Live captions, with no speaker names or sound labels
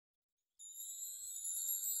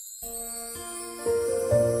Hello,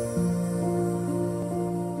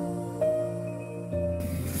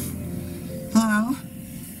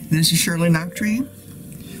 this is Shirley Nachtrieb.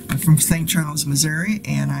 I'm from St. Charles, Missouri,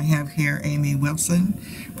 and I have here Amy Wilson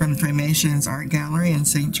from the Framations Art Gallery in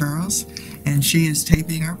St. Charles, and she is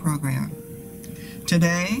taping our program.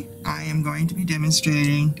 Today, I am going to be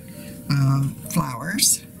demonstrating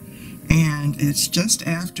flowers, and it's just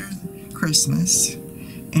after Christmas,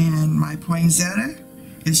 and my poinsettia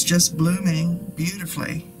is just blooming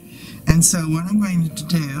beautifully. And so what I'm going to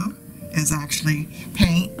do is actually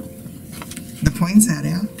paint the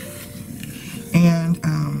poinsettia, and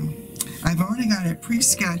I've already got it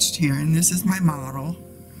pre-sketched here, and this is my model,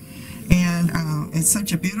 and it's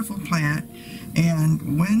such a beautiful plant.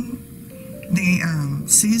 And when the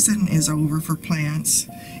season is over for plants,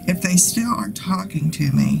 if they still are talking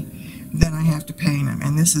to me, then I have to paint them.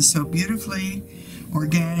 And this is so beautifully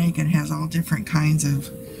organic and has all different kinds of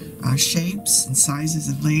shapes and sizes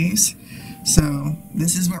of leaves. So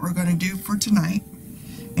this is what we're going to do for tonight.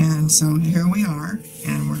 And so here we are,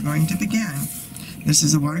 and we're going to begin. This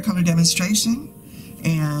is a watercolor demonstration,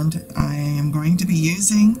 and I am going to be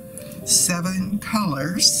using 7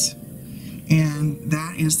 colors, and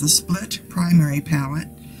that is the split primary palette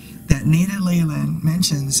that Nita Leland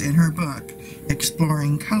mentions in her book,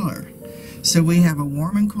 Exploring Color. So we have a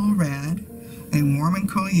warm and cool red, a warm and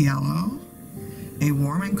cool yellow, a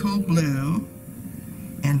warm and cool blue,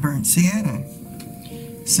 and burnt sienna.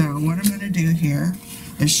 So what I'm going to do here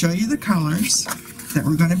is show you the colors that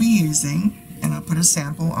we're going to be using, and I'll put a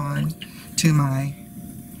sample on to my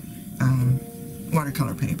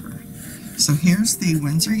watercolor paper. So here's the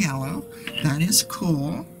Windsor Yellow, that is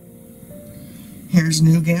cool. Here's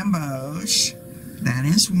New Gamboge, that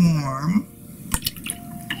is warm.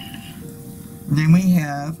 Then we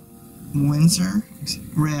have Windsor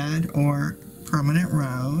Red or Permanent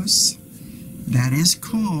Rose, that is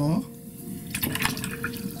cool.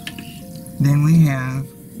 Then we have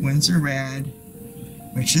Windsor Red,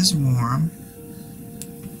 which is warm.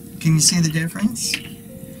 Can you see the difference?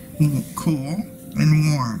 Cool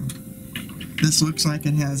and warm. This looks like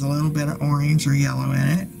it has a little bit of orange or yellow in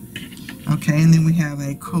it. Okay, and then we have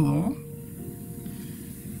a cool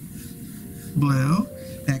blue.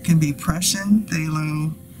 That can be Prussian,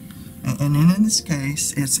 phthalo, and in this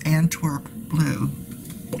case, it's Antwerp blue.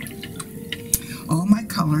 All my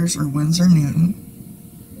colors are Winsor Newton,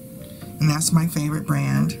 and that's my favorite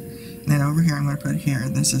brand. And then over here I'm going to put here,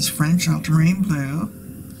 this is French ultramarine blue.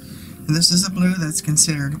 And this is a blue that's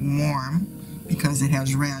considered warm because it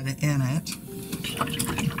has red in it.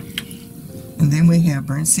 And then we have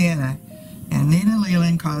burnt sienna, and Nita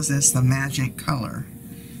Leland calls this the magic color,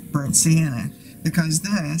 burnt sienna, because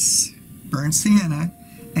this burnt sienna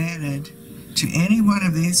added to any one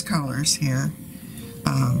of these colors here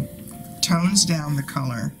tones down the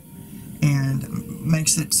color and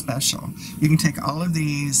makes it special. You can take all of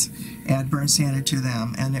these, add burnt sienna to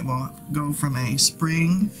them, and it will go from a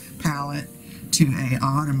spring palette to a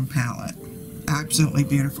autumn palette. Absolutely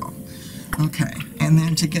beautiful. Okay, and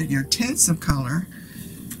then to get your tints of color,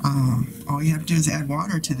 all you have to do is add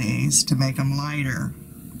water to these to make them lighter.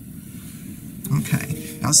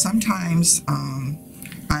 Okay, now sometimes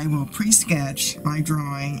I will pre-sketch my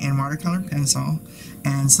drawing in watercolor pencil,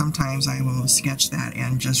 and sometimes I will sketch that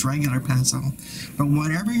in just regular pencil. But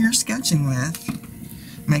whatever you're sketching with,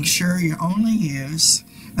 make sure you only use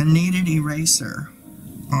a kneaded eraser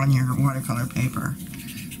on your watercolor paper.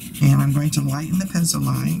 And I'm going to lighten the pencil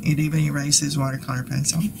line. It even erases watercolor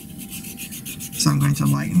pencil. So I'm going to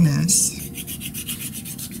lighten this.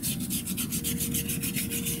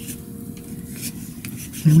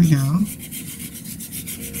 Here we go.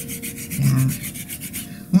 And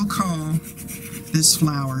we'll call this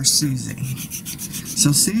flower Susie.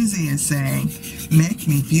 So Susie is saying, make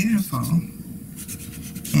me beautiful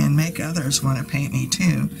and make others want to paint me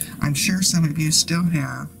too. I'm sure some of you still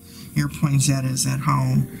have your poinsettias at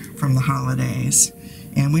home from the holidays,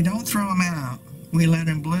 and we don't throw them out. We let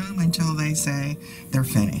them bloom until they say they're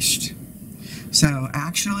finished. So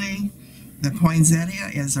actually, the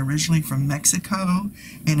poinsettia is originally from Mexico,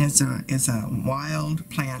 and it's a wild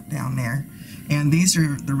plant down there. And these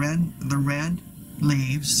are the red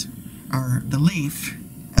leaves are the leaf,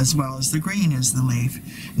 as well as the green is the leaf,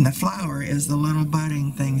 and the flower is the little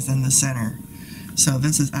budding things in the center. So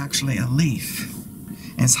this is actually a leaf.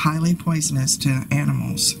 It's highly poisonous to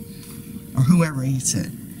animals or whoever eats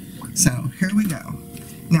it. So here we go.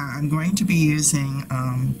 Now I'm going to be using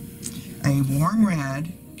a warm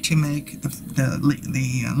red to make the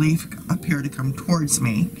leaf appear to come towards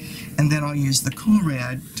me, and then I'll use the cool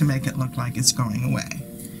red to make it look like it's going away.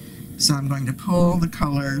 So I'm going to pull the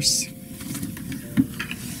colors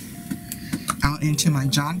out into my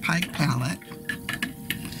John Pike palette.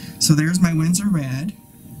 So there's my Winsor Red.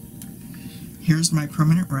 Here's my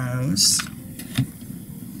Permanent Rose.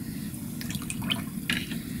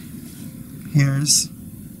 Here's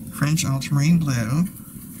French Ultramarine Blue.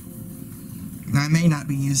 Now, I may not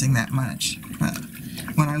be using that much, but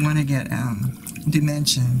when I want to get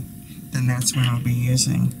dimension, then that's when I'll be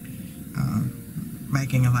using,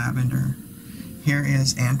 making a lavender. Here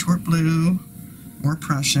is Antwerp Blue, or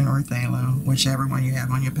Prussian, or Phthalo, whichever one you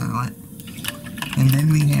have on your palette. And then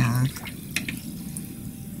we have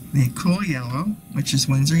the Cool Yellow, which is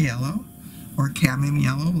Winsor Yellow, or Cadmium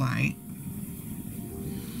Yellow Light.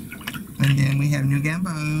 And then we have New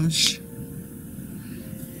Gamboge,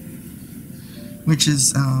 which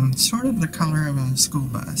is sort of the color of a school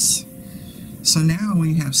bus. So now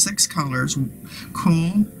we have 6 colors: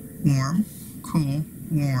 cool, warm, cool,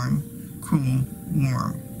 warm, cool,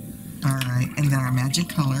 warm. Alright, and then our magic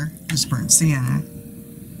color is Burnt Sienna.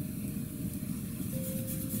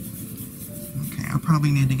 Okay, I'll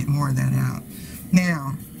probably need to get more of that out.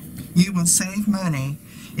 Now, you will save money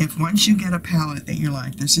if once you get a palette that you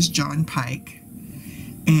like. This is John Pike,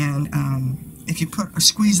 and if you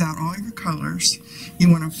squeeze out all your colors, you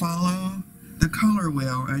want to follow the color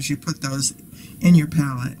wheel as you put those in your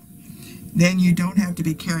palette. Then you don't have to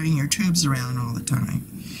be carrying your tubes around all the time.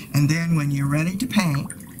 And then when you're ready to paint,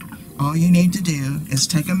 all you need to do is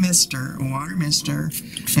take a mister, a water mister,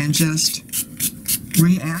 and just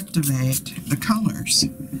reactivate the colors.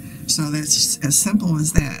 So that's as simple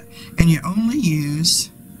as that. And you only use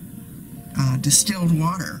distilled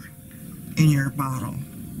water in your bottle.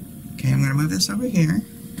 Okay, I'm going to move this over here.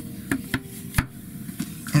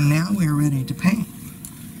 And now we're ready to paint.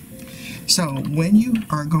 So when you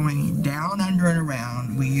are going down, under, and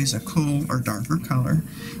around, we use a cool or darker color.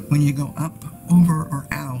 When you go up, over, or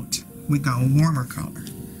out, we go warmer color.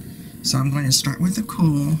 So I'm going to start with the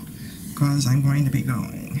cool because I'm going to be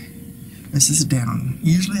going. This is down.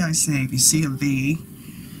 Usually I say if you see a V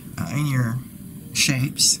in your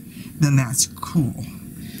shapes, then that's cool.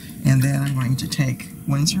 And then I'm going to take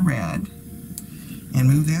Winsor Red and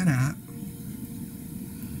move that up.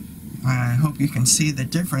 I hope you can see the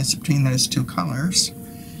difference between those two colors.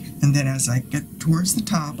 And then as I get towards the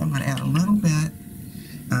top, I'm going to add a little bit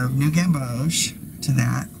of New Gamboge to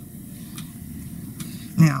that.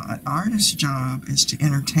 Now, an artist's job is to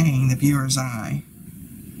entertain the viewer's eye.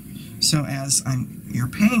 So as you're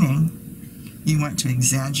painting, you want to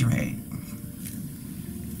exaggerate.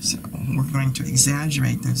 So we're going to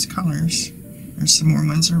exaggerate those colors. There's some more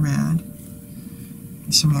Winsor Red,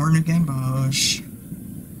 some more New Gamboge.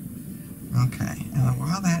 Okay,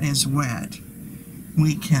 while that is wet,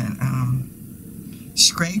 we can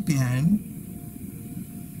scrape in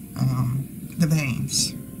the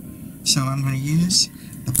veins. So I'm going to use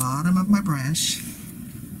the bottom of my brush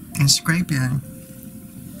and scrape in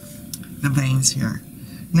the veins here.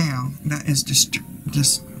 Now, that is just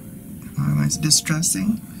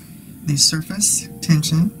distressing the surface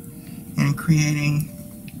tension and creating,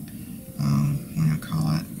 what do you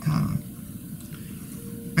call it?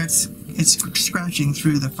 It's scratching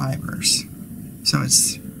through the fibers. So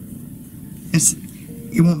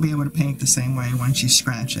you won't be able to paint the same way once you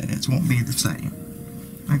scratch it. It won't be the same.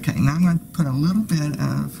 Okay, now I'm going to put a little bit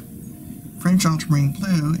of French Ultramarine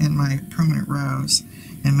Blue in my Permanent Rose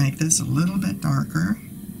and make this a little bit darker.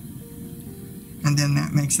 And then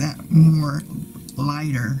that makes that more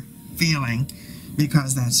lighter feeling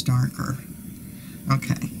because that's darker.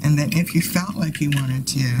 Okay, and then if you felt like you wanted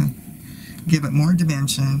to give it more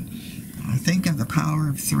dimension, think of the power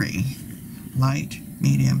of 3: light,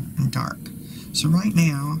 medium, and dark. So right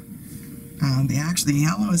now, the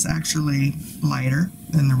yellow is actually lighter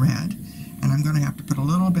than the red, and I'm going to have to put a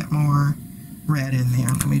little bit more red in there.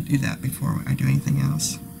 Let me do that before I do anything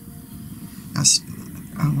else. As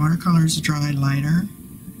watercolors dry lighter,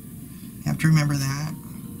 you have to remember that.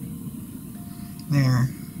 There.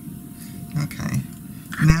 Okay.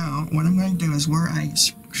 Now, what I'm going to do is where I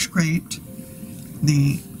scraped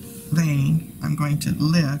the vein, I'm going to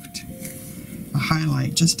lift a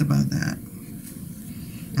highlight just above that.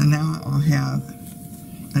 And now I'll have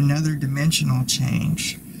another dimensional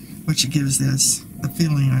change, which gives this the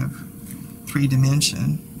feeling of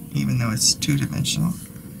 3-dimension, even though it's 2-dimensional.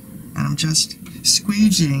 And I'm just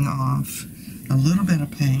squeegeeing off a little bit of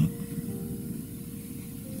paint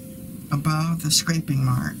above the scraping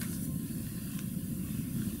mark.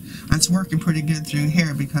 That's working pretty good through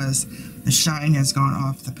here because the shine has gone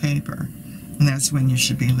off the paper, and that's when you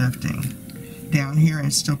should be lifting. Down here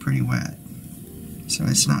it's still pretty wet, so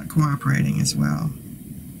it's not cooperating as well.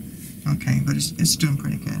 Okay, but it's doing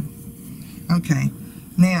pretty good. Okay,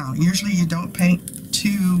 now usually you don't paint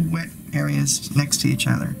two wet areas next to each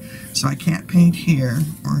other. So I can't paint here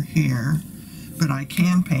or here, but I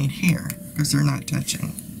can paint here because they're not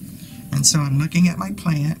touching. And so I'm looking at my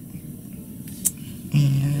plant,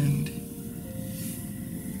 and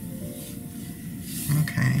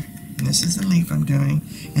okay, and this is the leaf I'm doing,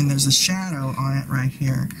 and there's a shadow on it right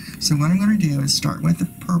here. So what I'm going to do is start with the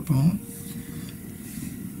purple,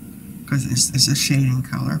 because it's a shading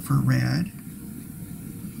color for red,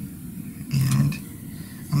 and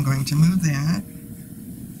I'm going to move that.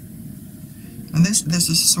 And this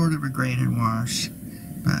is sort of a graded wash,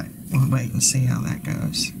 but we'll wait and see how that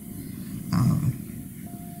goes.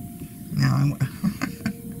 Now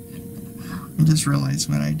I just realized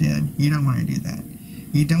what I did. You don't want to do that.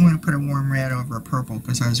 You don't want to put a warm red over a purple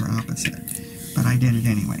because those are opposite. But I did it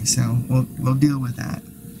anyway, so we'll deal with that.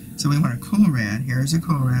 So we want a cool red. Here's a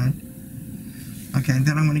cool red. Okay, and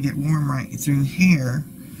then I'm going to get warm right through here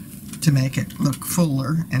to make it look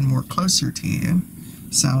fuller and more closer to you.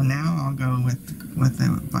 So now I'll go with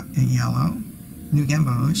a yellow, New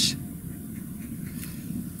Gamboge.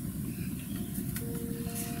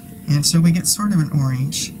 And so we get sort of an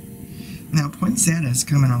orange. Now poinsettias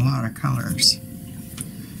come in a lot of colors.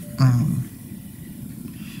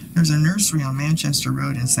 There's a nursery on Manchester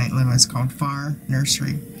Road in St. Louis called Far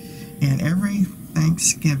Nursery, and every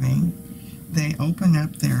Thanksgiving they open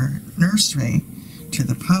up their nursery to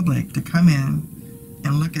the public to come in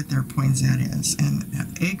and look at their poinsettias, and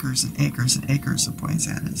have acres and acres and acres of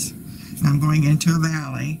poinsettias. And I'm going into a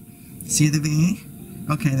valley. See the V?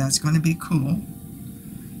 Okay, that's going to be cool.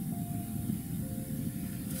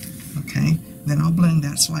 Okay, then I'll blend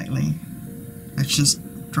that slightly. That's just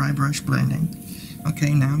dry brush blending.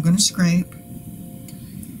 Okay, now I'm going to scrape.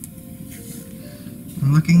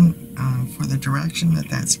 I'm looking for the direction that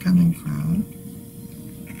that's coming from.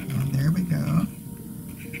 And there we go.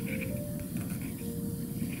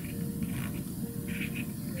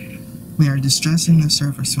 We are distressing the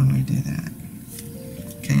surface when we do that.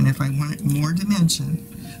 Okay, and if I want more dimension,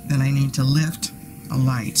 then I need to lift a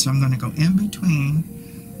light. So I'm going to go in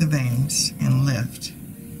between the veins and lift.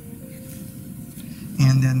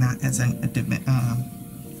 And then that is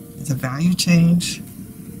it's a value change,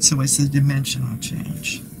 so it's a dimensional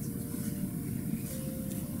change.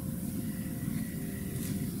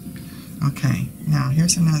 Okay, now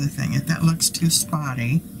here's another thing. If that looks too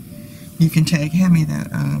spotty, you can hand me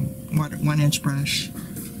that 1-inch brush.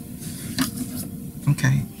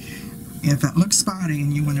 Okay, if that looks spotty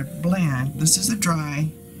and you want to blend, this is a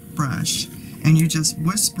dry brush, and you just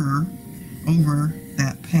whisper over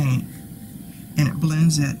that paint, and it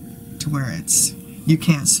blends it to where you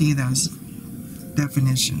can't see those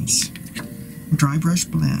definitions. Dry brush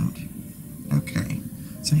blend. Okay,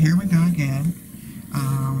 so here we go again.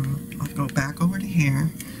 I'll go back over to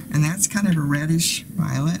here, and that's kind of a reddish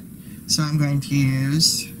violet, so I'm going to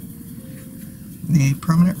use the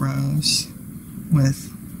permanent rose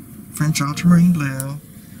with French ultramarine blue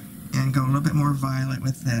and go a little bit more violet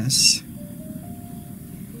with this.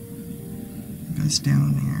 It goes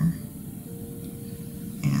down there,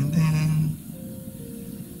 and then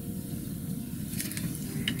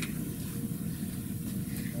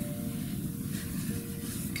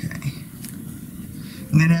okay,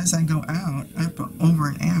 and then as I go out, up, over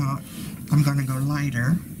and out, I'm going to go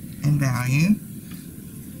lighter in value.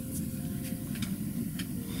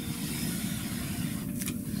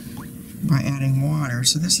 By adding water,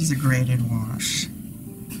 so this is a graded wash.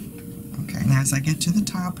 Okay, and as I get to the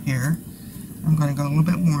top here, I'm going to go a little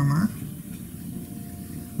bit warmer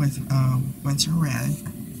with Winsor Red.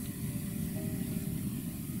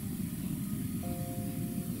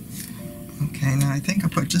 Okay, now I think I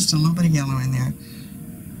put just a little bit of yellow in there.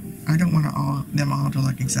 I don't want them all to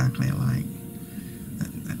look exactly alike.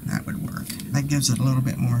 That would work. That gives it a little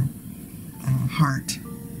bit more heart.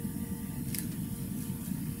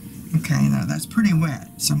 Okay, now that's pretty wet,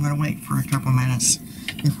 so I'm going to wait for a couple minutes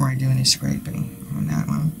before I do any scraping on that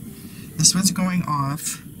one. This one's going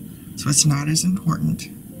off, so it's not as important.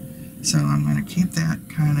 So I'm going to keep that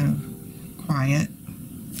kind of quiet.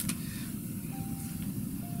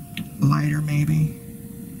 Lighter maybe.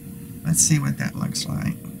 Let's see what that looks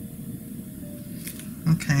like.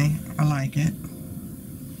 Okay, I like it.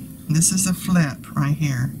 This is a flip right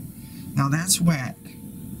here. Now that's wet.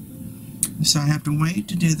 So I have to wait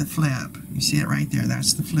to do the flip. You see it right there,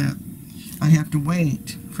 that's the flip. I have to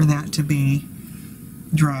wait for that to be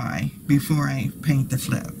dry before I paint the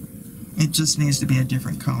flip. It just needs to be a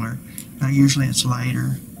different color. Now usually it's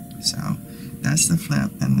lighter. So that's the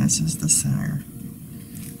flip, and this is the center.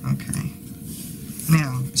 Okay.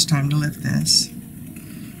 Now, it's time to lift this.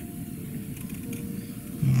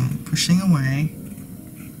 And pushing away.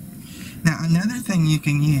 Now, another thing you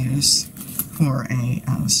can use for an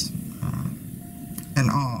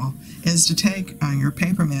awl is to take your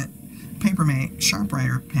Papermate Sharp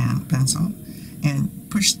Writer pencil and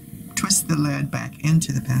twist the lead back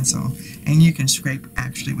into the pencil, and you can scrape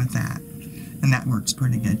actually with that, and that works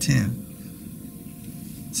pretty good too.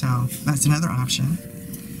 So that's another option.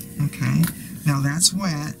 Okay, now that's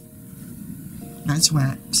wet. That's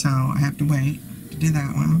wet, so I have to wait to do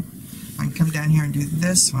that one. I can come down here and do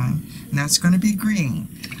this one, and that's going to be green.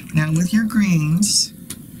 Now with your greens,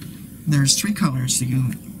 there's 3 colors that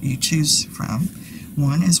you choose from.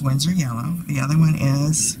 One is Windsor Yellow, the other one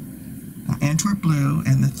is Antwerp Blue,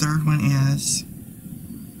 and the third one is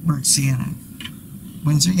Burnt Sienna.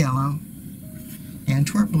 Windsor Yellow,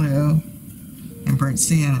 Antwerp Blue, and Burnt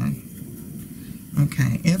Sienna.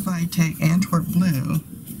 Okay, if I take Antwerp Blue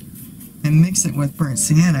and mix it with Burnt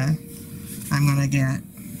Sienna, I'm going to get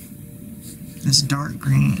this dark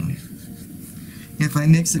green. If I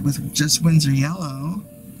mix it with just Windsor Yellow,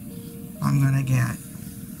 I'm going to get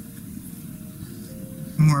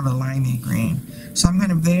more of a limey green. So I'm going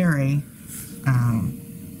to vary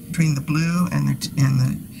between the blue and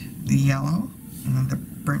the yellow and the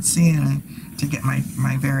Burnt Sienna to get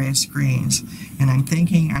my various greens. And I'm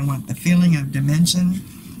thinking I want the feeling of dimension,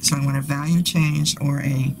 so I want a value change or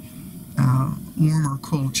a warm or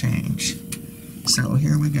cool change. So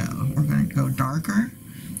here we go. We're going to go darker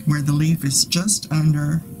where the leaf is just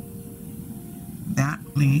under that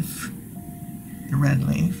leaf, the red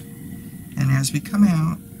leaf. And as we come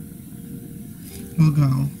out, we'll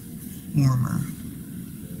go warmer.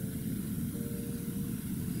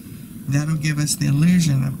 That'll give us the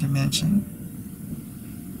illusion of dimension.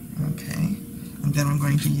 Okay, and then I'm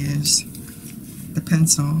going to use the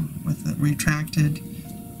pencil with the retracted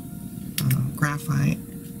graphite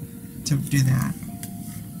to do that,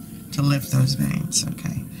 to lift those veins.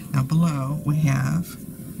 Okay, now below we have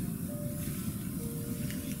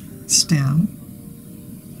stem.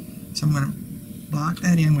 So I'm going to block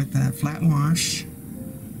that in with that flat wash.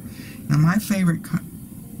 Now my favorite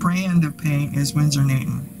brand of paint is Winsor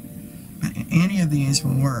Newton, but any of these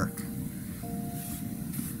will work.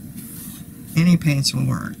 Any paints will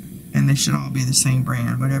work, and they should all be the same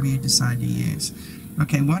brand, whatever you decide to use.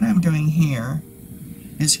 Okay, what I'm doing here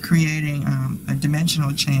is creating a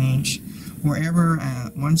dimensional change. Wherever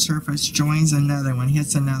one surface joins another one,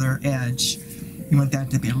 hits another edge, you want that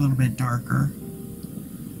to be a little bit darker.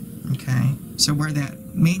 Okay, so where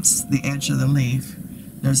that meets the edge of the leaf,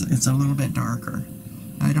 it's a little bit darker.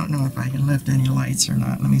 I don't know if I can lift any lights or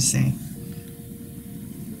not. Let me see.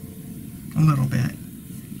 A little bit.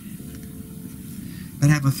 But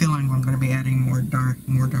I have a feeling I'm going to be adding more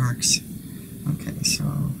darks. Okay, so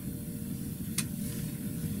a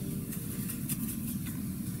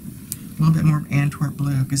little bit more Antwerp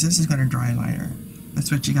Blue, because this is going to dry lighter. That's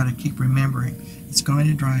what you got to keep remembering. It's going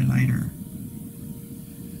to dry lighter.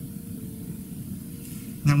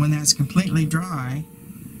 Now when that's completely dry,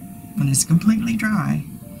 then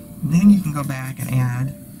you can go back and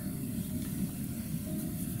add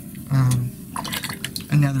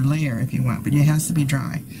another layer if you want, but it has to be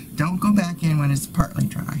dry. Don't go back in when it's partly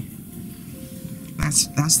dry.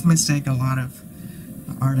 That's the mistake a lot of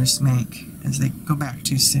artists make, is they go back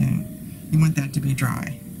too soon. You want that to be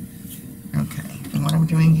dry. Okay, and what I'm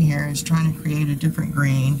doing here is trying to create a different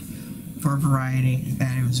green for a variety.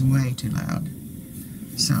 That it was way too loud.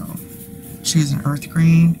 So, choose an earth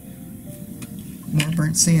green, more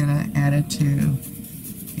Burnt Sienna added to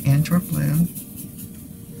the Antwerp Blue.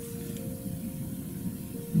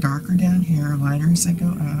 Darker down here, lighter as I go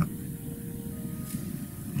up.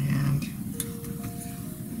 And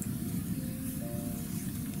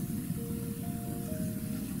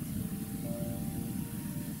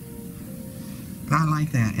I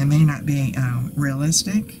like that. It may not be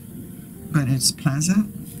realistic, but it's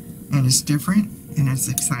pleasant, and it's different, and it's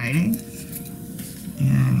exciting.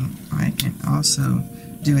 And I can also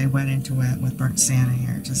do a wet into wet with Burnt Sienna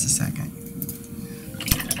here. Just a second.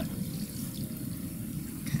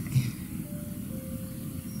 Okay.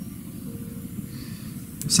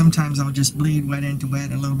 Sometimes I'll just bleed wet into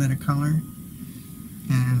wet, a little bit of color,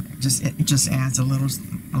 and it just adds a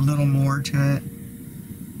little more to it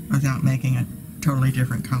without making a totally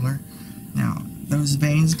different color. Now those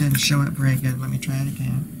veins didn't show up very good. Let me try it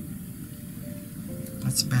again.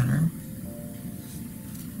 That's better.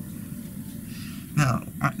 Now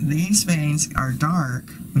these veins are dark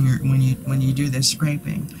when you do this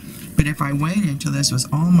scraping, but if I waited until this was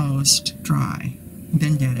almost dry,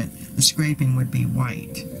 then did it, the scraping would be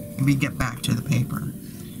white. we get back to the paper.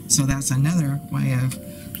 So that's another way of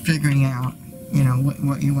figuring out, you know,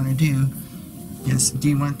 what you want to do. Is, do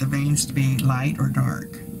you want the veins to be light or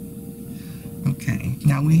dark? Okay,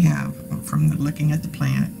 now we have, from looking at the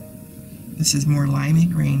plant, this is more limey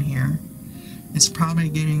green here. It's probably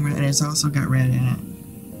getting red. It's also got red in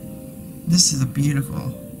it. This is a beautiful,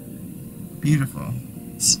 beautiful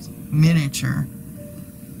miniature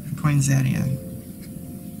poinsettia.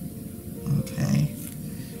 Okay.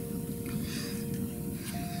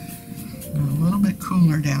 A little bit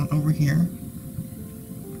cooler down over here.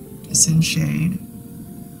 It's in shade.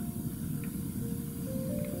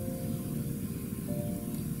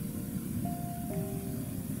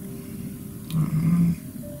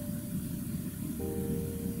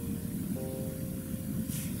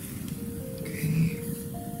 Okay.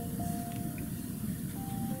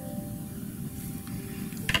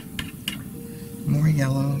 More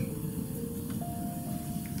yellow.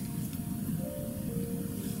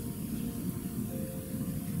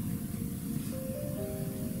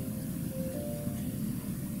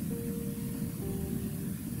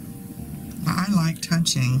 I like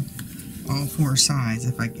touching all four sides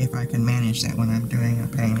if I can manage that when I'm doing a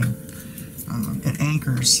painting. It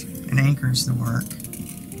anchors the work.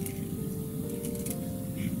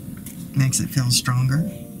 Makes it feel stronger.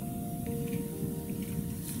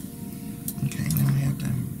 Okay, now I have to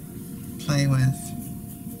play with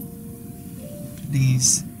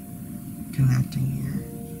these connecting here.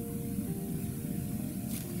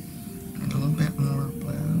 And a little bit more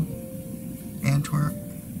blue. Antwerp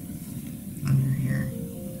under here.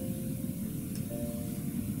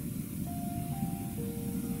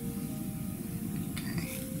 Okay.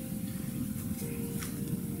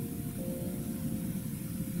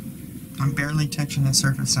 I'm barely touching the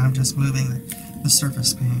surface, so I'm just moving the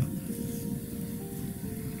surface paint.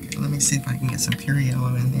 Okay, let me see if I can get some pure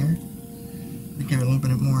yellow in there. Give it a little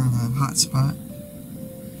bit more of a hot spot.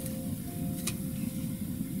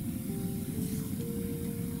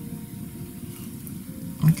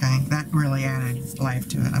 Okay, that really added life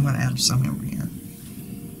to it. I'm going to add some over here.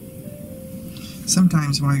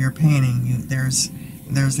 Sometimes while you're painting, there's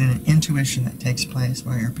an intuition that takes place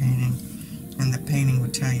while you're painting, and the painting will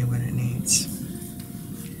tell you what it needs.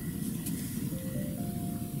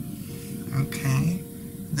 Okay,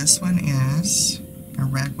 this one is a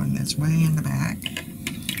red one that's way in the back.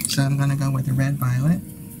 So I'm going to go with a red violet.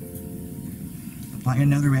 Apply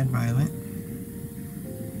another red violet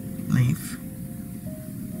leaf.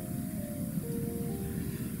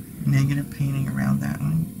 Negative painting around that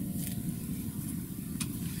one.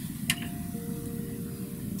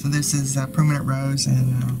 So this is permanent rose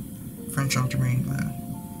and French ultramarine blue.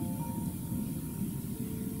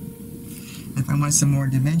 If I want some more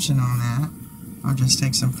dimension on that, I'll just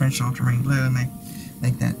take some French ultramarine blue and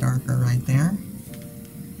make that darker right there.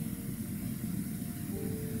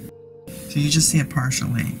 So you just see it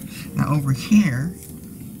partially. Now over here,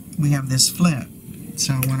 we have this flip.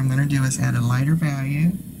 So what I'm going to do is add a lighter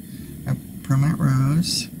value of permanent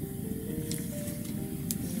rose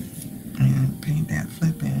and paint that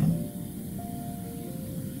flip in.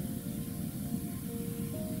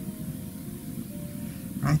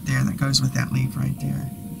 Right there, that goes with that leaf right there.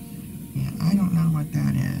 Yeah, I don't know what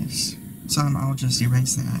that is, so I'll just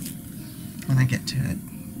erase that when I get to it.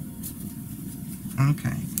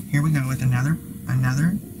 Okay, here we go with another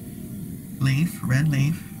leaf, red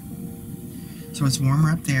leaf. So it's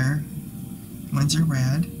warmer up there. Ones are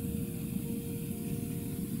red.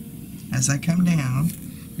 As I come down,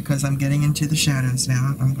 because I'm getting into the shadows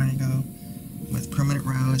now, I'm going to go with permanent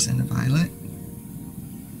rose and a violet.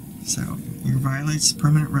 So your violets,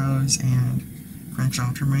 permanent rose, and French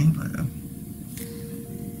ultramarine blue.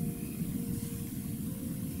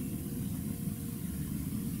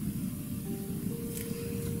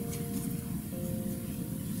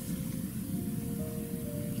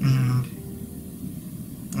 And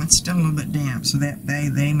that's still a little bit damp, so that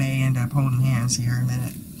they may end up holding hands here in a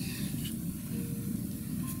minute.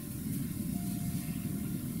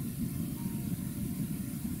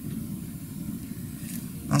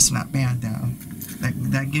 That's not bad though.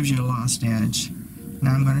 That gives you a lost edge.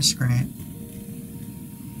 Now I'm going to scrape.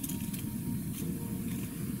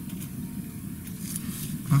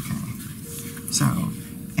 Okay. So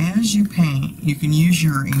as you paint, you can use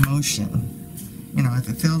your emotion. You know, if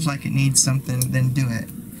it feels like it needs something, then do it.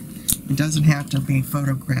 It doesn't have to be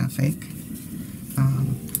photographic.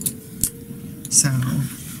 So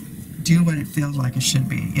do what it feels like it should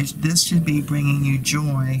be. This should be bringing you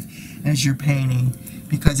joy as you're painting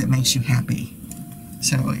because it makes you happy.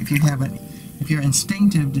 So if you're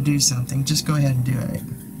instinctive to do something, just go ahead and do it.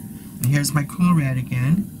 And here's my cool red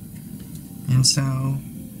again. And so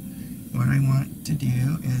what I want to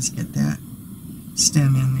do is get that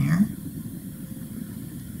stem in there.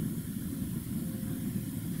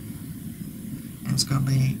 And it's going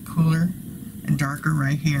to be cooler and darker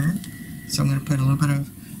right here. So I'm going to put a little bit of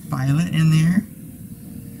violet in there.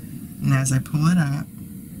 And as I pull it up,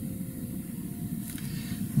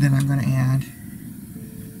 then I'm going to add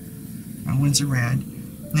a Windsor red.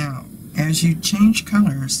 Now, as you change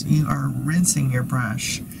colors, you are rinsing your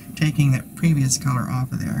brush, taking that previous color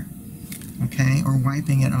off of there, okay, or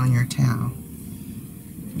wiping it on your towel,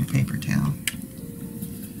 your paper towel.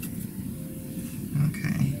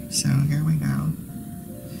 Okay, so here we go.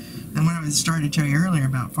 And what I was starting to tell you earlier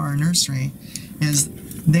about Far Nursery is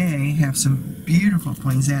they have some beautiful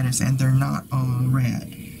poinsettias, and they're not all red.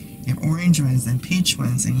 You have orange ones and peach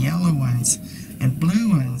ones and yellow ones and blue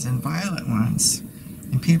ones and violet ones.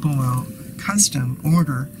 And people will custom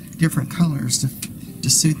order different colors to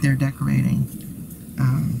suit their decorating.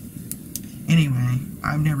 Anyway,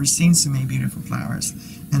 I've never seen so many beautiful flowers,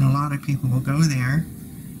 and a lot of people will go there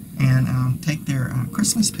and take their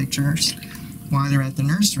Christmas pictures while they're at the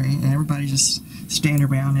nursery, and everybody just stand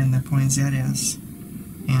around in the poinsettias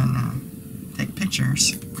and take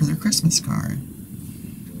pictures for their Christmas card.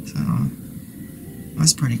 So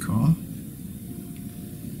that's pretty cool.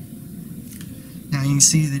 Now you can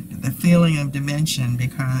see the feeling of dimension,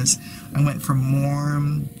 because I went from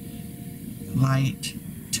warm light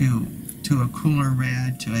to a cooler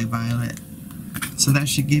red to a violet. So that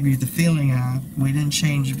should give you the feeling of, we didn't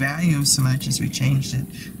change value so much as we changed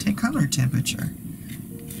it to color temperature.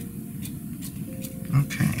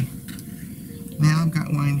 Okay. Now I've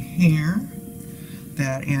got one here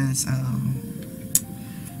that is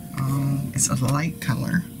it's a light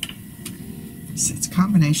color. It's a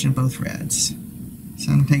combination of both reds.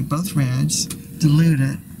 So I'm going to take both reds, dilute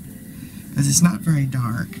it, because it's not very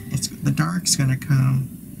dark. The dark's going to come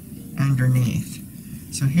underneath.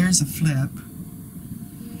 So here's a flip.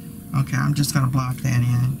 Okay, I'm just going to block that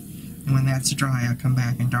in. And when that's dry, I'll come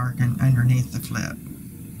back and darken underneath the flip.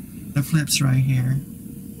 The flip's right here.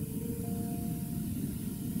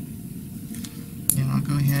 And I'll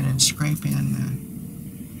go ahead and scrape in the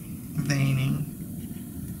veining.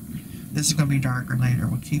 This is going to be darker later.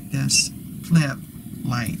 We'll keep this flip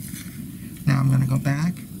light. Now I'm going to go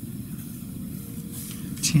back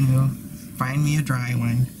to find me a dry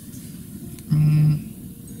one.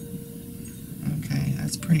 Okay,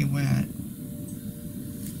 that's pretty wet.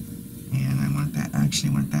 And I actually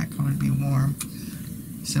want that color to be warm.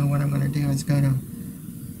 So what I'm going to do is go to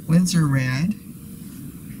Windsor Red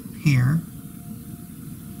here.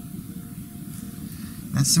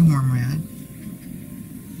 That's the warm red.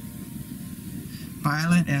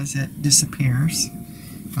 Violet as it disappears.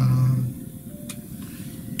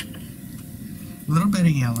 A little bit of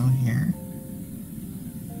yellow here.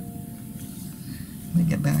 Let me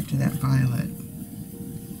get back to that violet.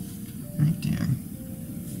 Right there.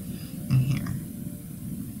 And here.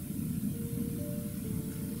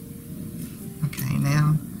 Okay,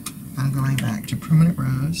 now I'm going back to Permanent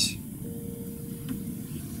Rose.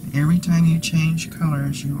 Every time you change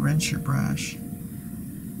colors, you rinse your brush.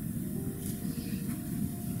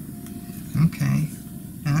 Okay,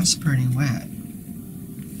 now that's pretty wet.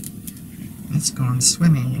 It's going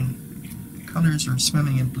swimming. Colors are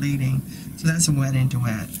swimming and bleeding. So that's a wet into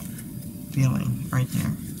wet feeling right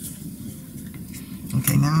there.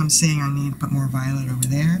 Okay, now I'm seeing I need to put more violet over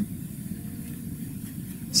there.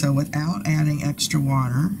 So without adding extra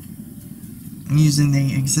water, I'm using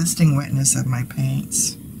the existing wetness of my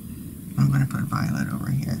paints. I'm going to put violet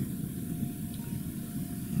over here.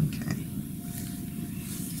 Okay.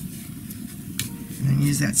 And then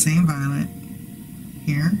use that same violet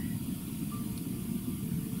here.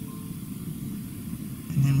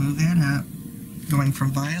 And then move that up, going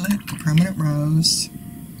from violet to Permanent Rose.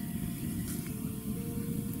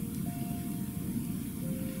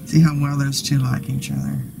 See how well those two like each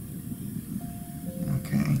other.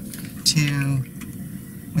 Okay. To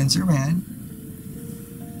Windsor Red.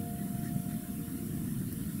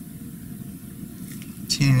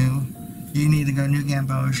 To, you can either go New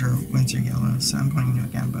Gamboge or Windsor Yellow, so I'm going New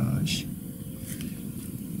Gamboge.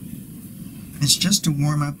 It's just to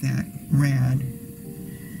warm up that red,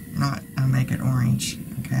 not make it orange,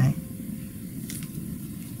 okay?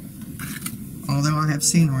 Although I have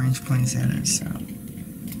seen orange poinsettias, so.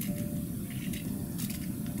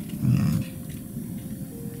 And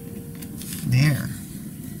there.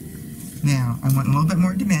 Now, I want a little bit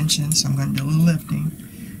more dimension, so I'm going to do a little lifting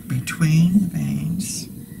between the veins.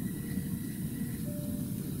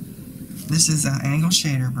 This is an angle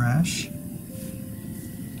shader brush,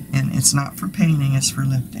 and it's not for painting, it's for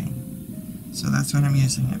lifting. So that's what I'm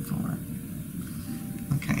using it for.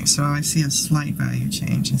 Okay, so I see a slight value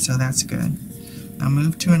change, and so that's good. I'll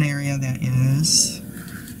move to an area that is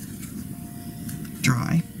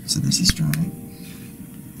dry. So this is dry. There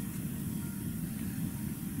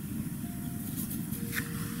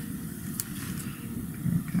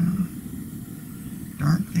we go.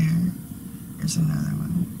 Dark there. Here's another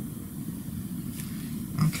one.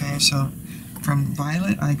 Okay, so from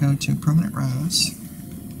violet I go to permanent rose.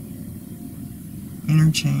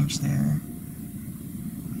 Interchange there.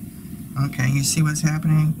 Okay, you see what's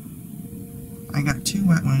happening? I got two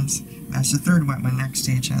wet ones. That's the third wet one next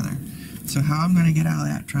to each other. So how I'm going to get out of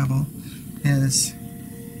that trouble is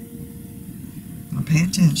I'll pay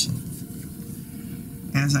attention.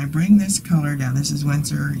 As I bring this color down, this is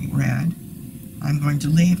Windsor red, I'm going to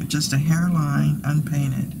leave just a hairline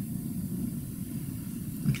unpainted.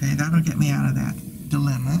 Okay, that'll get me out of that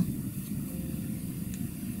dilemma.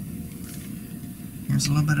 Here's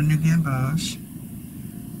a little bit of new gamboge.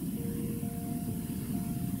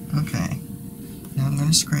 Okay, now I'm going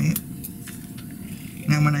to scrape.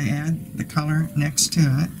 Now when I add the color next to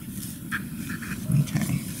it,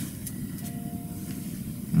 okay,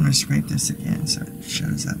 I'm going to scrape this again so it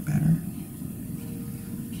shows up better.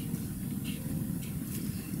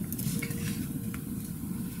 Okay.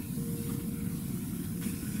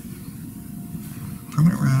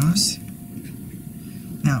 Permanent rose.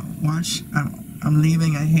 Now watch, I'm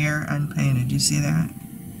leaving a hair unpainted. You see that?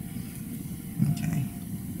 Okay.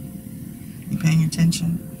 You paying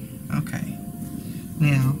attention? Okay.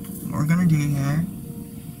 Now, what we're going to do here,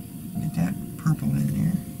 get that purple in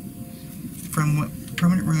there. From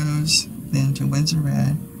permanent rose, then to Windsor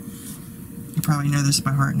red. You probably know this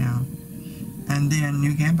by heart now. And then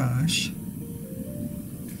new gamboge.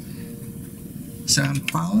 So I'm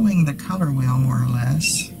following the color wheel more or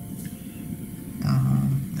less.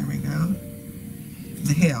 There we go.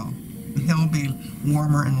 The hill. The hill will be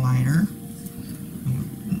warmer and lighter.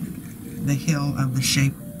 The hill of the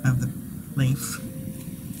shape of the leaf.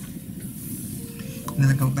 And then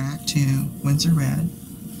I go back to Windsor red.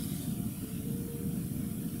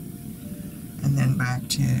 And then back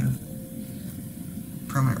to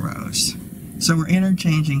permanent rose. So we're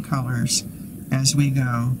interchanging colors as we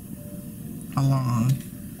go along.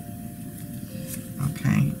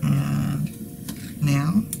 Okay, and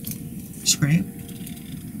now scrape.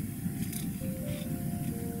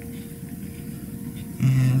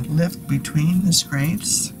 And lift between the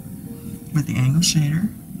scrapes with the angle shader.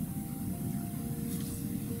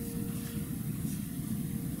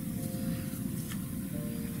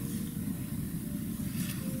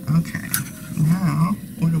 Okay, now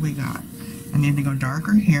what do we got? I need to go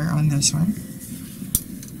darker here on this one.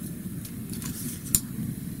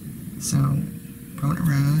 So, permanent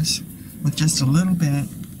rose with just a little bit.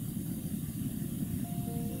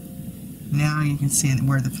 Now you can see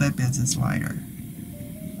where the flip is lighter.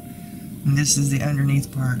 And this is the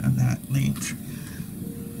underneath part of that leaf.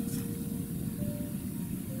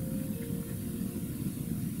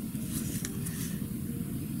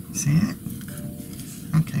 See it?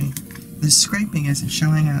 Okay. The scraping isn't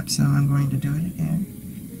showing up, so I'm going to do it again.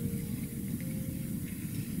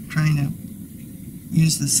 Trying to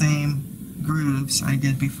use the same grooves I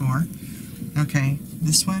did before. Okay,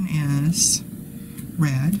 this one is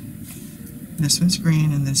red, this one's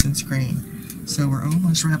green, and this one's green. So we're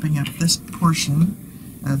almost wrapping up this portion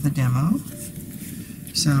of the demo.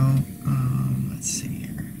 So, let's see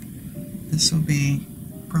here. This will be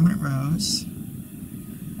permanent rose.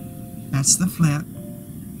 That's the flip.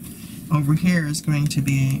 Over here is going to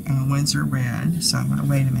be Windsor red, so I'm going to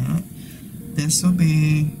wait a minute. This will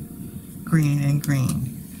be green and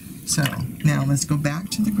green. So, now let's go back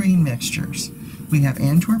to the green mixtures. We have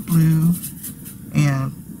Antwerp blue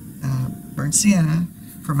and burnt sienna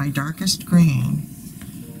for my darkest green.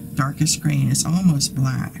 Darkest green is almost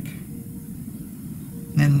black.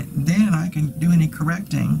 And then I can do any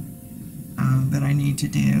correcting that I need to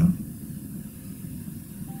do.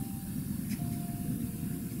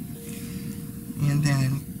 And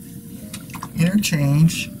then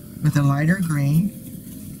interchange with a lighter green,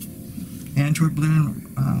 Antwerp blue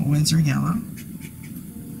and Windsor yellow.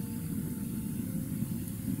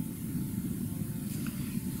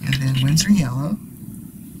 And then Windsor yellow.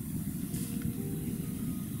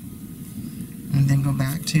 And then go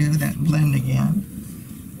back to that blend again,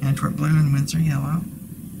 Antwerp blue and Windsor yellow.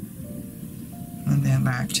 And then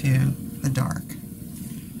back to the dark.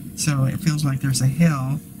 So it feels like there's a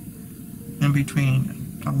hill in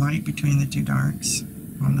between, a light between the two darks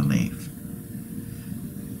on the leaf.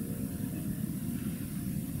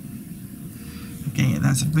 Okay,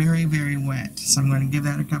 that's very, very wet, so I'm going to give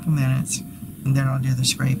that a couple minutes and then I'll do the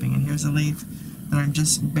scraping. And here's a leaf that I'm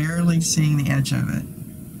just barely seeing the edge of it,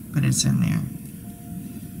 but it's in there.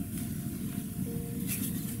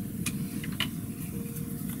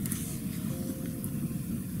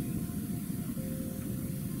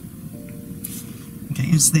 Okay,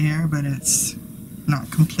 it's there, but it's not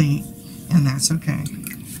complete, and that's okay.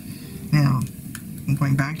 Now, I'm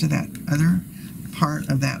going back to that other part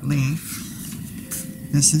of that leaf.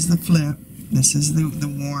 This is the flip. This is the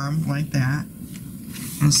warm, like that.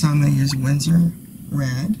 And so I'm going to use Windsor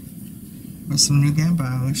Red with some new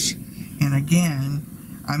gamboge. And again,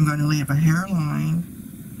 I'm going to leave a hairline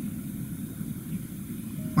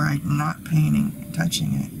where I'm not painting,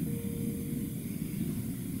 touching it.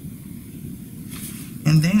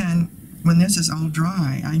 And then, when this is all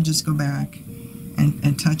dry, I just go back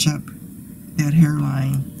and touch up that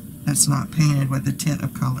hairline that's not painted with a tint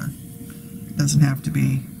of color. It doesn't have to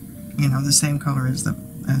be, you know, the same color as the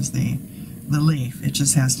leaf. It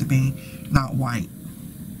just has to be not white.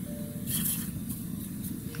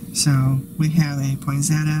 So we have a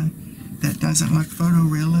poinsettia that doesn't look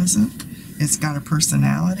photorealism. It's got a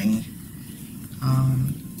personality.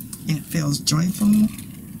 It feels joyful.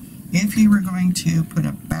 If you were going to put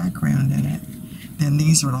a background in it, then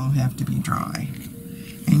these would all have to be dry.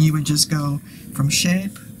 And you would just go from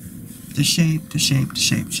shape to shape to shape to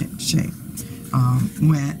shape, shape to shape,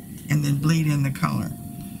 wet, and then bleed in the color.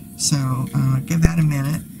 So give that a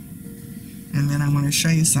minute, and then I want to show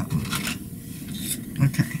you something.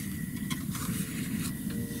 Okay.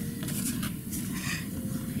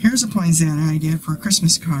 Here's a poinsettia I did for a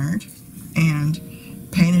Christmas card, and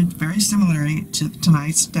painted very similarly to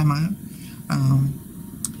tonight's demo.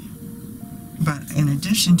 But in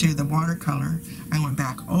addition to the watercolor, I went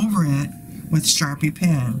back over it with Sharpie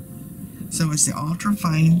pen. So it's the ultra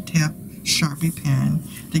fine tip Sharpie pen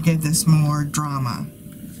to give this more drama.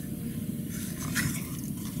 Okay.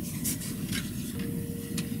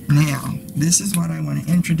 Now, this is what I want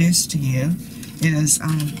to introduce to you is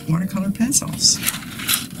watercolor pencils.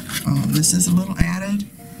 This is a little added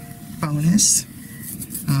bonus.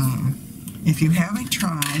 If you haven't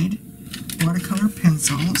tried watercolor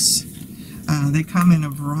pencils, they come in a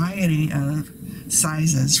variety of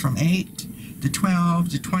sizes from 8 to 12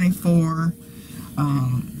 to 24.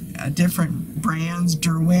 Different brands.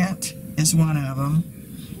 Derwent is one of them,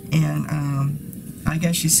 and I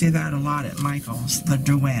guess you see that a lot at Michael's, the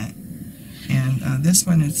Derwent. And this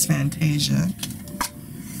one is Fantasia,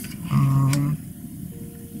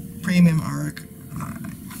 Premium Arc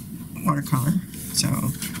watercolor. So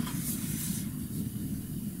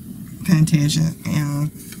Fantasia,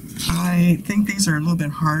 and I think these are a little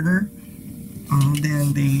bit harder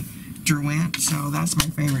than the Derwent, so that's my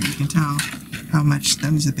favorite. You can tell how much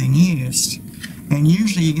those have been used. And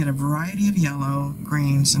usually you get a variety of yellow,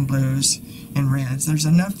 greens, and blues, and reds. There's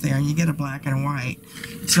enough there, and you get a black and a white.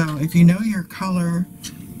 So if you know your color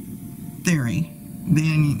theory,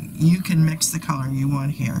 then you can mix the color you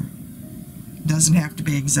want here. It doesn't have to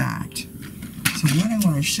be exact. So what I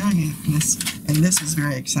want to show you, and this is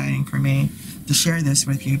very exciting for me to share this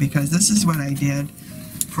with you, because this is what I did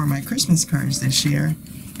for my Christmas cards this year,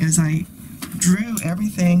 is I drew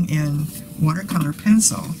everything in watercolor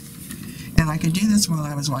pencil. And I could do this while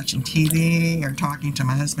I was watching TV, or talking to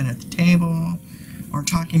my husband at the table, or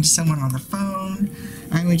talking to someone on the phone.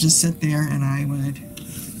 I would just sit there and I would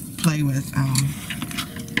play with,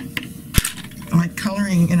 like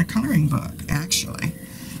coloring in a coloring book, actually.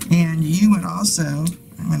 And you would also,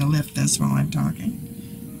 I'm going to lift this while I'm talking,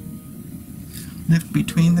 lift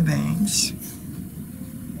between the veins.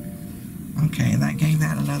 Okay, that gave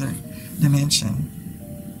that another dimension.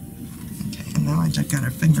 Okay, and now I just got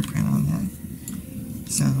a fingerprint on that.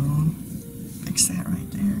 So, fix that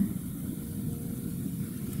right there.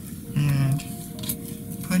 And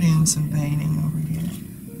put in some veining over here.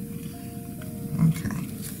 Okay.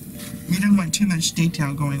 You don't want too much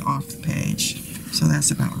detail going off the page, so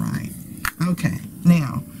that's about right. Okay,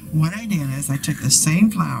 now, what I did is I took the same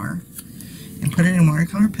flower and put it in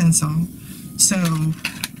watercolor pencil. So,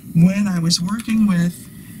 when I was working with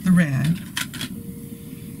the red,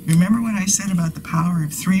 remember what I said about the power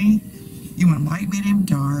of 3? You want light, medium,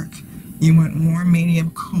 dark. You want warm,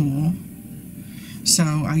 medium, cool. So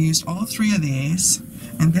I used all 3 of these,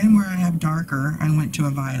 and then where I have darker, I went to a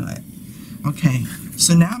violet. Okay,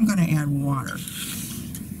 so now I'm going to add water.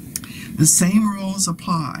 The same rules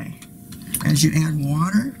apply. As you add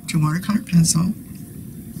water to watercolor pencil,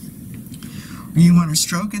 you want to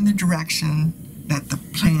stroke in the direction that the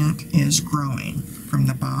plant is growing, from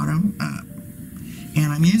the bottom up.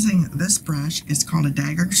 And I'm using this brush. It's called a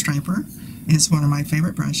Dagger Striper. It's one of my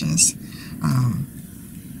favorite brushes.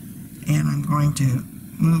 and I'm going to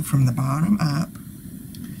move from the bottom up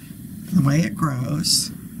the way it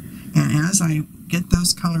grows, and as I get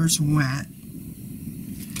those colors wet,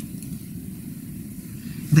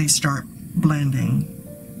 they start blending.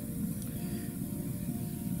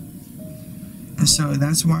 And so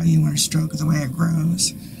that's why you want to stroke the way it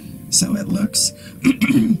grows, so it looks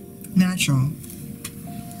natural.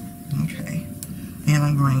 Okay, and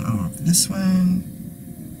I'm going over this one.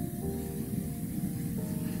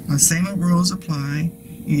 The same rules apply.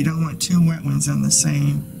 You don't want two wet ones on the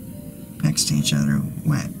same, next to each other,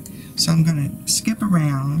 wet. So I'm going to skip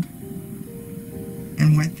around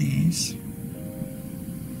and wet these.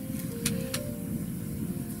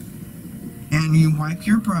 And you wipe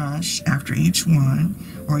your brush after each one,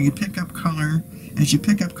 or you pick up color. As you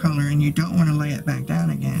pick up color and you don't want to lay it back down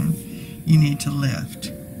again, you need to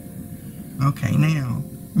lift. Okay, now,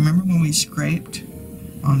 remember when we scraped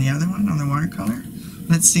on the other one, on the watercolor?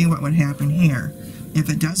 Let's see what would happen here. If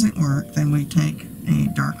it doesn't work, then we take a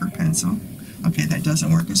darker pencil. Okay, that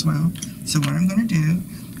doesn't work as well. So what I'm going to do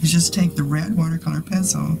is just take the red watercolor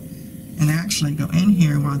pencil and actually go in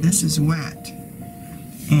here while this is wet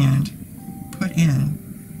and put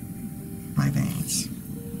in my veins.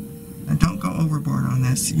 Now don't go overboard on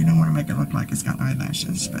this. You don't want to make it look like it's got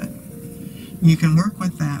eyelashes, but you can work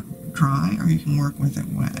with that dry or you can work with it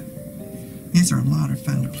wet. These are a lot of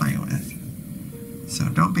fun to play with. So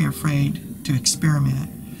don't be afraid to experiment.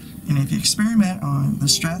 And if you experiment on the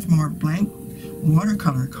Strathmore blank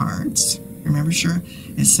watercolor cards, remember, sure,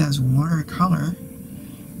 it says watercolor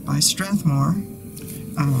by Strathmore.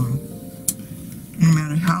 No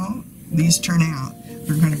matter how these turn out,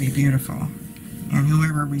 they're going to be beautiful. And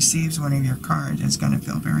whoever receives one of your cards is going to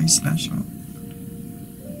feel very special.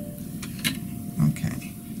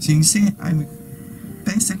 Okay, so you can see I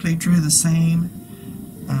basically drew the same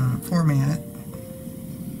format.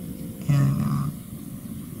 And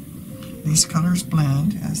these colors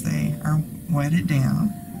blend as they are wetted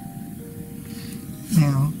down.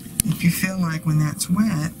 Now, if you feel like when that's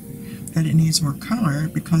wet that it needs more color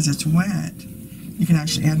because it's wet, you can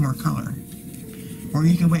actually add more color. Or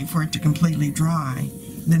you can wait for it to completely dry,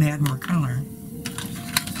 then add more color.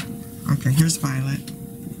 Okay, here's violet.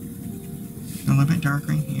 A little bit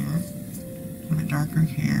darker here, a little bit darker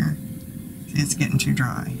here. See, it's getting too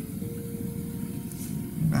dry.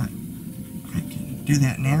 But I can do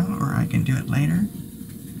that now, or I can do it later.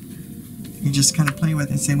 You just kind of play with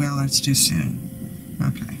it and say, well, that's too soon.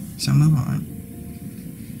 Okay, so move on.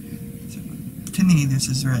 So, to me, this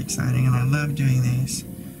is very exciting, and I love doing these.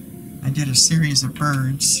 I did a series of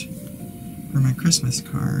birds for my Christmas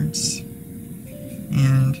cards,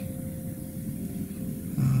 and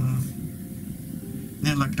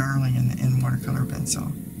they look darling in watercolor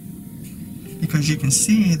pencil, because you can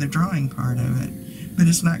see the drawing part of it, but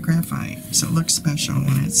it's not graphite, so it looks special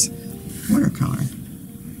when it's watercolor.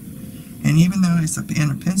 And even though it's in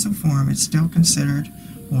a pencil form, it's still considered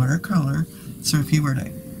watercolor. So if you were to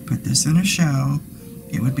put this in a show,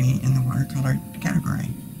 it would be in the watercolor category.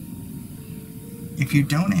 If you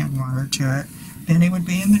don't add water to it, then it would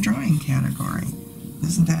be in the drawing category.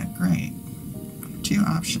 Isn't that great? Two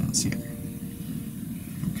options here.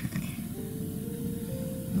 Okay.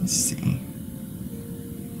 Let's see.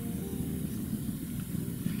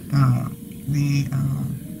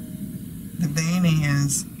 The veining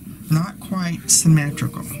is not quite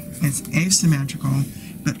symmetrical. It's asymmetrical,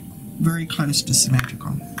 but very close to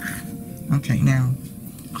symmetrical. Okay, now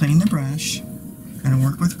clean the brush. I'm going to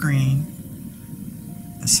work with green.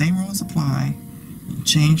 The same rules apply. You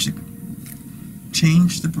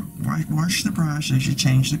wash the brush as you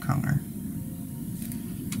change the color.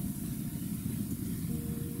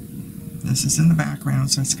 This is in the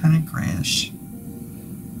background, so it's kind of grayish.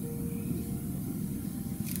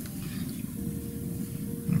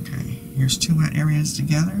 Okay, here's two wet areas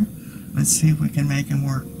together. Let's see if we can make them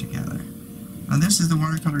work together. Now this is the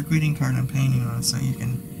watercolor greeting card I'm painting on, so you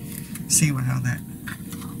can see how that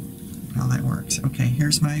works. Okay,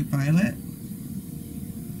 here's my violet.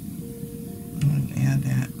 I'm going to add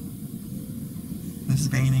those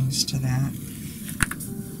veinings to that.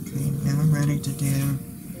 Okay, now I'm ready to do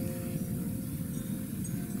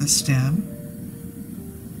the stem.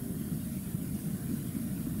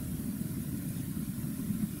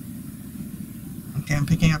 Okay, I'm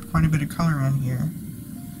picking up quite a bit of color on here.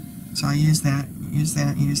 So I use that, use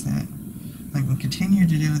that. I can continue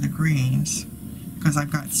to do the greens because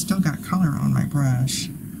I've still got color on my brush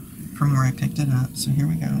from where I picked it up. So here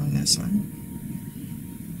we go on this one.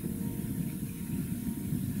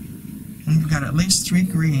 And we've got at least 3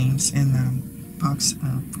 greens in the box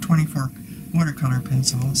of 24 watercolor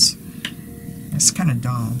pencils. It's kind of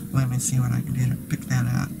dull. Let me see what I can do to pick that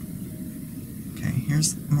up. Okay,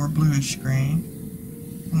 here's more bluish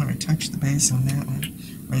green. I'm going to touch the base on that one.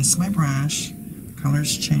 Rinse my brush.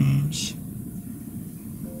 Colors change.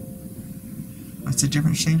 It's a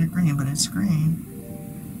different shade of green, but it's green.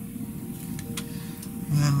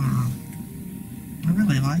 And I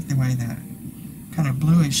really like the way that kind of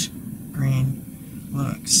bluish green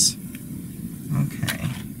looks. Okay,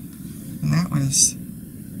 and that was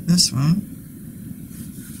this one,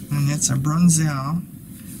 and it's a Brunzel,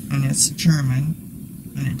 and it's German,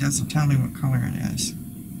 and it doesn't tell me what color it is.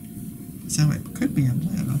 So it could be a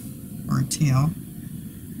blue or a teal.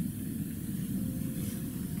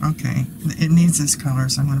 Okay, it needs this color,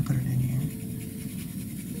 so I'm going to put it in here.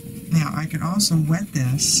 Now, I could also wet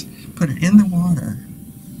this, put it in the water,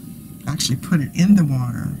 actually put it in the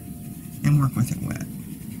water, and work with it wet.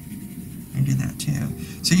 I do that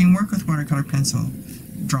too. So you can work with watercolor pencil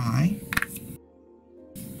dry,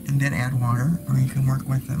 and then add water, or you can work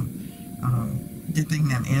with them dipping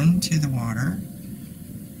them into the water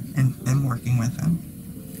and working with them.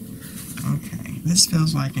 Okay, this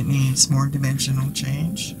feels like it needs more dimensional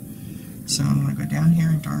change. So I'm going to go down here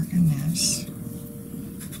and darken this.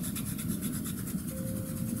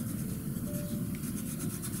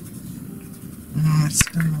 No, it's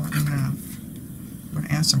still not enough. I'm going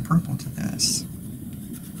to add some purple to this.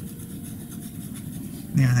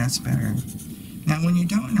 There, that's better. Now when you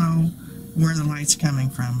don't know where the light's coming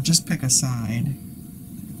from, just pick a side.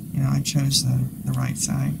 You know, I chose the right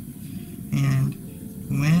side. And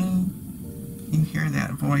when you hear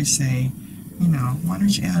that voice say, you know, why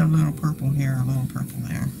don't you add a little purple here, a little purple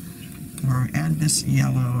there, or add this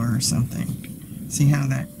yellow or something. See how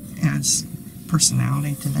that adds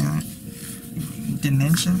personality to that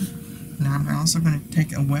dimension. Now I'm also going to take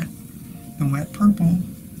the wet purple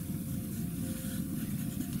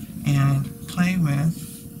and play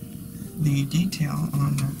with the detail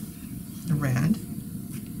on the red.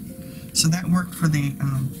 So that worked for the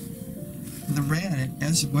red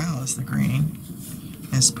as well as the green,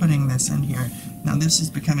 is putting this in here. Now this is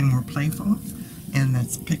becoming more playful, and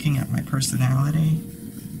that's picking up my personality,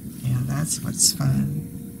 and that's what's fun,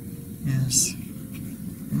 is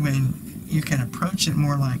when you can approach it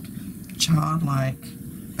more like childlike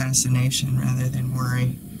fascination rather than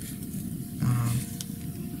worry.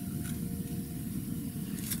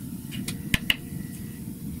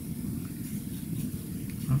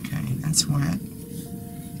 Okay, that's wet.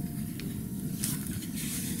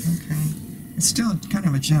 Okay, it's still kind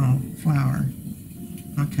of a gentle flower.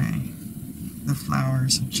 Okay, the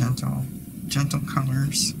flowers are gentle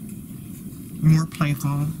colors, more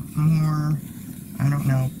playful, more, I don't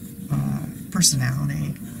know,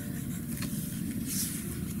 personality.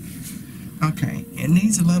 Okay, it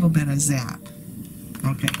needs a little bit of zap.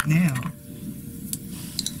 Okay, now,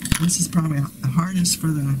 this is probably the hardest for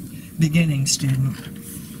the beginning student.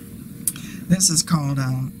 This is called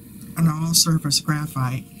an all-surface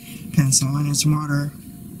graphite pencil, and it's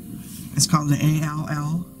called the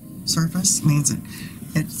ALL surface. Means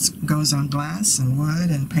it goes on glass and wood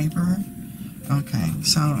and paper. Okay,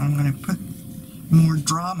 so I'm going to put more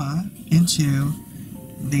drama into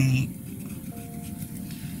the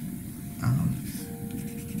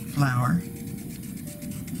flower.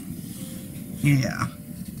 Yeah,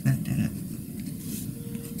 that did it.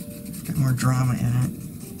 Got more drama in it.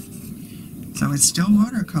 So it's still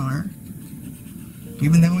watercolor,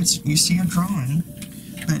 even though you see a drawing,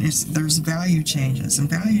 but there's value changes, and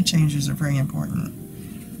value changes are very important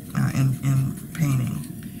in painting.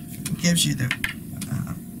 It gives you the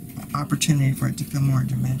opportunity for it to feel more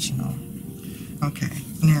dimensional. Okay,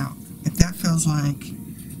 now if that feels like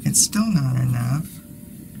it's still not enough,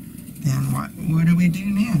 then what do we do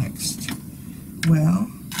next? Well,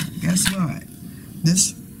 guess what?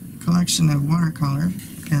 This collection of watercolor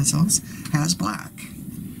pencils has black.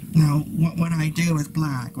 Now, what would I do with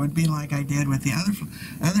black? Would be like I did with the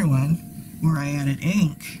other one, where I added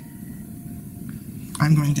ink.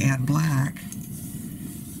 I'm going to add black.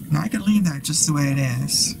 Now I could leave that just the way it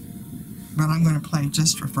is, but I'm going to play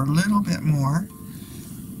just for a little bit more.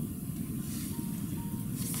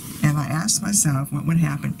 And I asked myself what would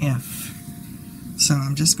happen if. So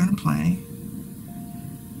I'm just going to play.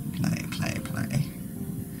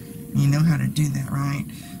 You know how to do that, right?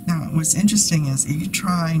 Now, what's interesting is you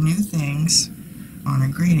try new things on a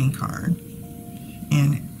greeting card,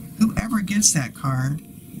 and whoever gets that card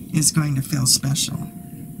is going to feel special,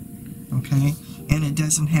 okay? And it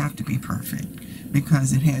doesn't have to be perfect,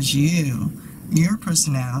 because it has you, your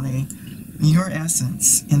personality, your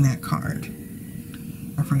essence in that card.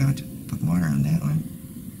 I forgot to put water on that one.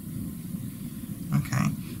 Okay,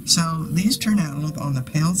 So these turn out a little on the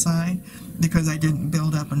pale side because I didn't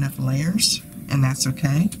build up enough layers, and that's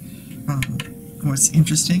okay. What's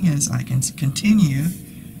interesting is I can continue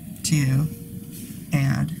to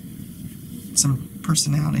add some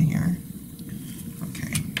personality here.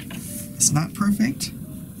 Okay, it's not perfect,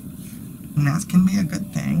 and that can be a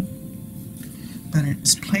good thing, but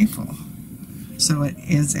it's playful, so it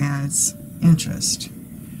adds interest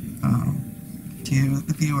to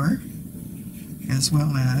the viewer, as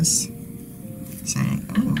well as saying,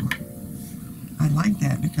 oh, I like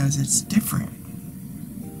that because it's different.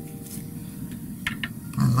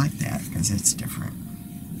 I like that because it's different.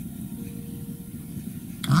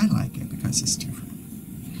 I like it because it's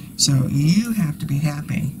different. So you have to be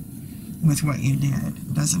happy with what you did.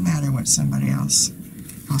 It doesn't matter what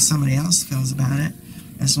how somebody else feels about it,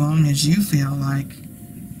 as long as you feel like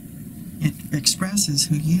it expresses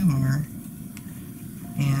who you are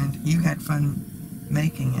and you had fun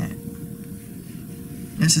making it.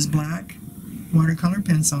 This is black watercolor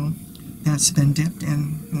pencil that's been dipped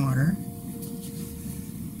in water.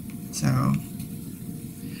 So,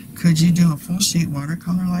 could you do a full sheet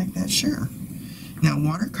watercolor like that? Sure. Now,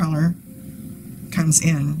 watercolor comes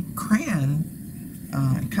in crayon,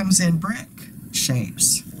 comes in brick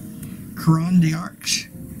shapes. Crayon d'arc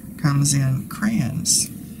comes in crayons.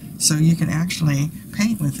 So you can actually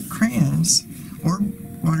paint with crayons or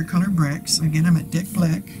watercolor bricks. I get them at Dick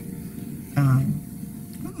Blick.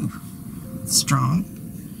 Strong.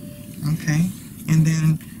 Okay. And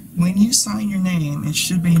then when you sign your name, it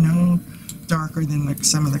should be no darker than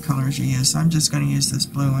some of the colors you use. So I'm just going to use this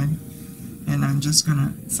blue one, and I'm just going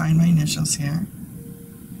to sign my initials here.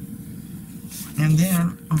 And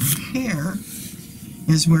then over here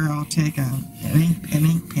is where I'll take an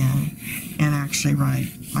ink pen and actually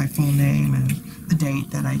write my full name and the date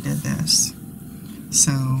that I did this.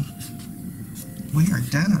 So we are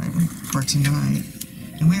done for tonight,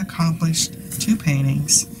 and we accomplished 2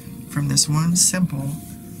 paintings from this one simple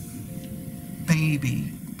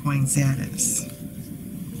baby poinsettias.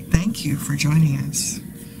 Thank you for joining us,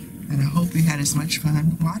 and I hope you had as much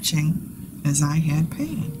fun watching as I had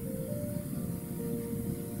painting.